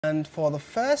And for the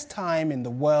first time in the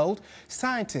world,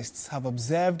 scientists have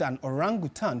observed an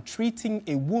orangutan treating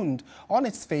a wound on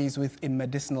its face with a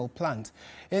medicinal plant.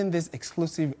 In this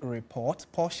exclusive report,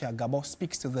 Portia Gabor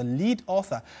speaks to the lead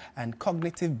author and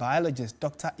cognitive biologist,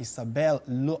 Dr. Isabelle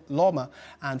Laumer,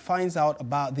 and finds out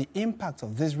about the impact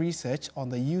of this research on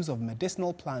the use of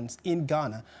medicinal plants in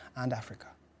Ghana and Africa.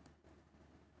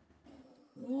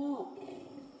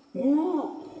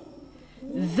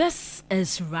 This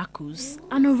is Rakus,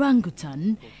 an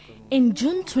orangutan. In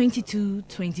June 22,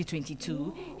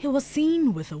 2022, he was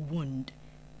seen with a wound.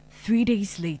 3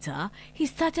 days later, he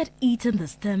started eating the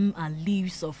stem and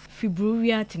leaves of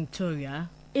Fibraurea tinctoria,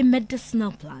 a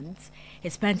medicinal plant. He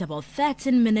spent about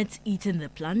 13 minutes eating the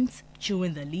plant,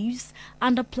 chewing the leaves,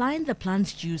 and applying the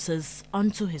plant's juices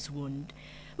onto his wound.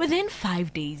 Within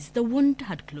 5 days, the wound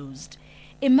had closed.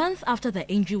 A month after the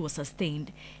injury was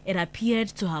sustained, it appeared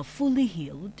to have fully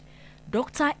healed.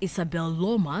 Dr. Isabelle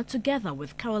Laumer, together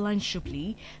with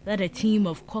Schuppli, led a team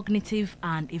of cognitive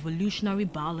and evolutionary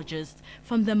biologists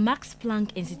from the Max-Planck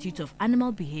Institute of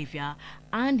Animal Behavior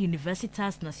and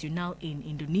Universitas Nasional in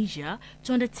Indonesia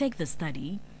to undertake the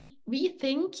study. We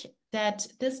think that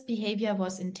this behavior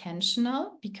was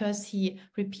intentional because he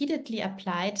repeatedly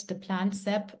applied the plant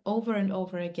sap over and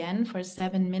over again for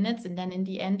 7 minutes, and then in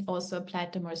the end also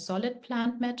applied the more solid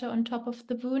plant matter on top of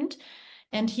the wound.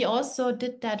 And he also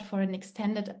did that for an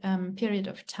extended period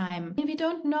of time. We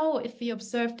don't know if he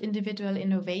observed individual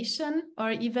innovation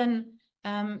or even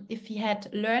if he had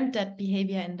learned that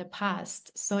behavior in the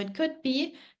past. So it could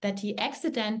be that he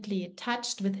accidentally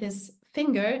touched with his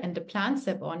finger and the plant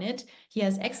sap on it. He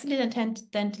has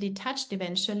accidentally touched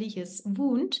eventually his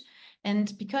wound.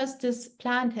 And because this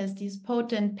plant has these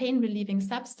potent pain-relieving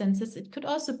substances, it could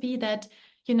also be that,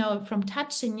 you know, from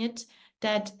touching it,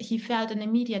 that he felt an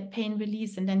immediate pain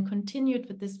release and then continued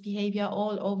with this behavior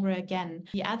all over again.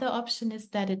 The other option is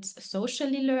that it's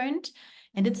socially learned.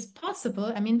 And it's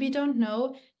possible, I mean, we don't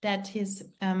know that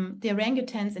the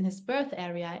orangutans in his birth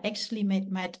area actually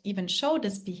might even show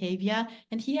this behavior,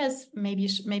 and he has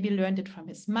maybe learned it from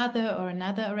his mother or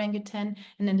another orangutan,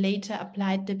 and then later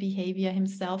applied the behavior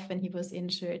himself when he was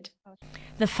injured.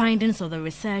 The findings of the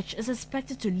research is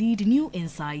expected to lead new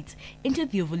insights into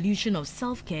the evolution of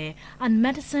self-care and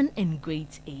medicine in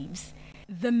great apes.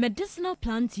 The medicinal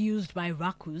plant used by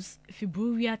Rakus,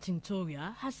 Fibraurea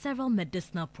tinctoria, has several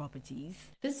medicinal properties.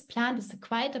 This plant is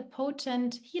quite a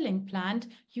potent healing plant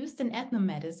used in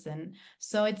ethnomedicine.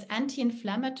 So it's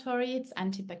anti-inflammatory, it's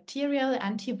antibacterial,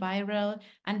 antiviral,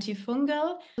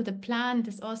 antifungal. The plant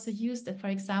is also used, for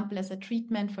example, as a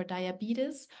treatment for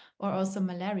diabetes or also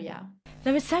malaria.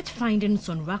 The research findings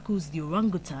on Rakus the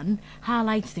orangutan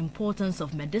highlights the importance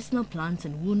of medicinal plants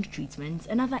in wound treatment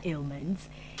and other ailments.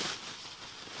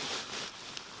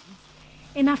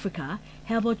 In Africa,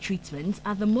 herbal treatments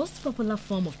are the most popular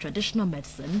form of traditional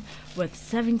medicine, with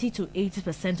 70 to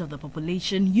 80% of the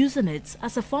population using it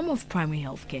as a form of primary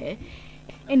health care.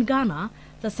 In Ghana,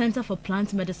 the Center for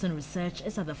Plant Medicine Research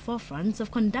is at the forefront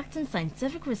of conducting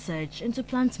scientific research into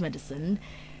plant medicine.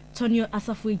 Tonio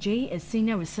Asafweje is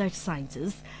Senior Research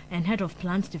Scientist and Head of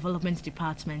Plant Development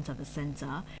Department at the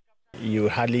center. You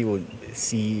hardly would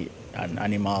see an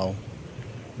animal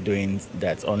doing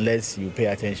that unless you pay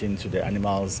attention to the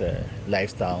animal's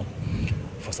lifestyle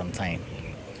for some time.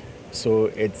 So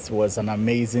it was an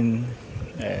amazing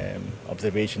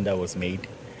observation that was made,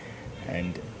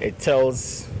 and it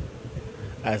tells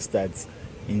us that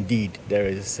indeed there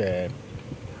is a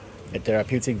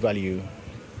therapeutic value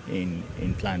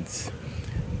in plants,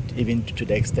 even to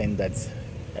the extent that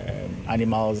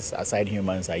animals aside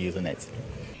humans are using it.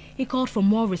 He called for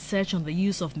more research on the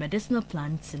use of medicinal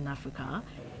plants in Africa.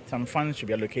 Some funds should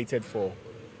be allocated for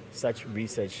such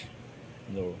research,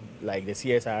 like the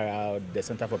CSIR, the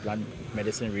Center for Plant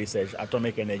Medicine Research,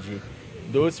 Atomic Energy.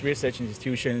 Those research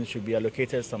institutions should be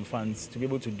allocated some funds to be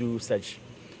able to do such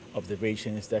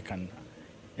observations that can,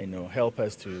 help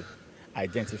us to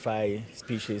identify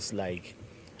species like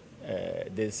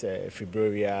this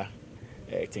Fibraurea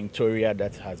tinctoria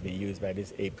that has been used by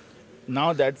this ape.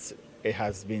 Now that it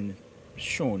has been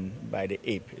shown by the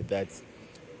ape that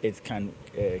it can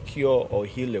cure or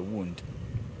heal a wound,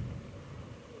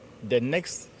 the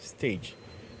next stage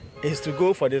is to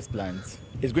go for this plant.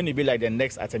 It's going to be like the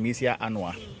next Artemisia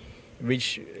annua,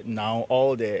 which now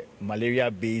all the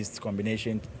malaria-based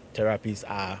combination therapies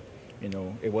are,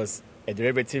 it was a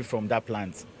derivative from that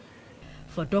plant.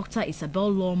 For Dr. Isabelle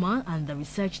Laumer and the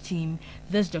research team,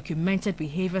 this documented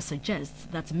behavior suggests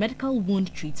that medical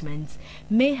wound treatments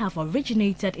may have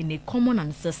originated in a common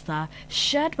ancestor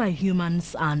shared by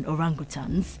humans and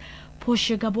orangutans.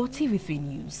 Portia Gabor, TV3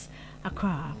 News,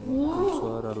 Accra.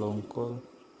 Suara longkol.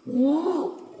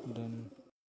 Then